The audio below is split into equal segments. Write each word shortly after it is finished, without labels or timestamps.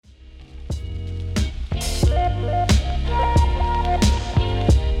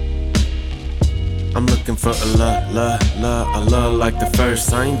looking for a love like the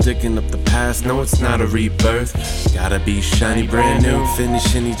first. I ain't digging up the past, no, it's not a rebirth. Gotta be shiny, brand new,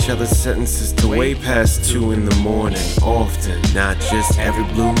 finishing each other's sentences to way past 2 in the morning. Often, not just every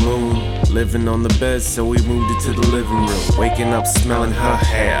blue moon. Living on the bed, so we moved into the living room. Waking up smelling her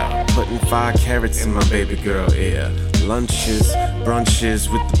hair, putting 5 carrots in my baby girl ear. Lunches,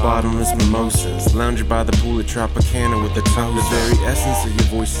 brunches with the bottomless mimosas. Lounging by the pool at Tropicana with the toes. The very essence of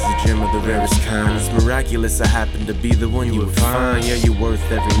your voice is a gem of the rarest kind. It's miraculous I happen to be the one you would find. Yeah, you're worth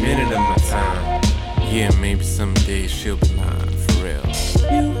every minute of my time. Yeah, maybe someday she'll be mine, for real.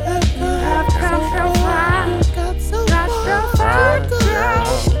 You have come so far, got so far to go.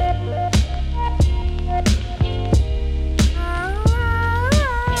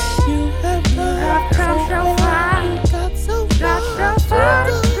 You have come so far, got so far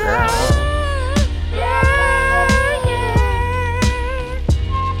to go.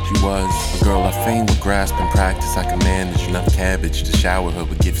 She was a girl I fain would grasp and practice. I could manage enough cabbage to shower her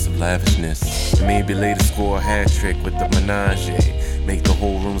with gifts of lavishness. And maybe later score a hat trick with the menage. Make the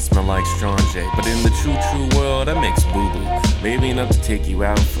whole room smell like Strange. But in the true world, that makes boo-boo. Maybe enough to take you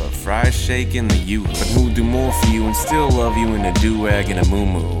out for a fried shake in the U. But who'd do more for you and still love you in a do-rag and a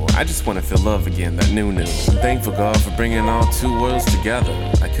moo-moo? I just wanna feel love again, that new. I'm thankful God for bringing all 2 worlds together.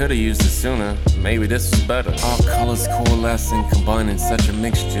 I could've used it sooner, maybe this was better. All colors coalesce and combine in such a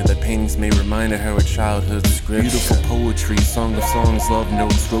mixture that paintings may remind her of childhood scripture. Beautiful poetry, song of songs, love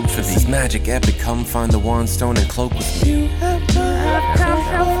notes, wrote for thee. This is magic epic, come find the wand stone and cloak with me. You have come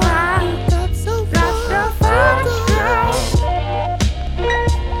so far, got so far to go.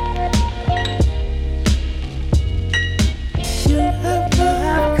 You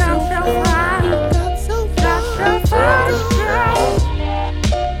have come so far, got so far to go.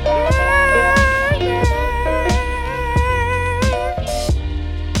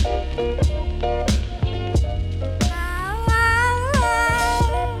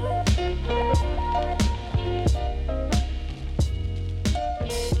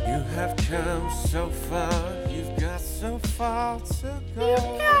 You have come so far, you've got so far to go. You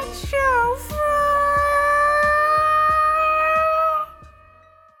got so far.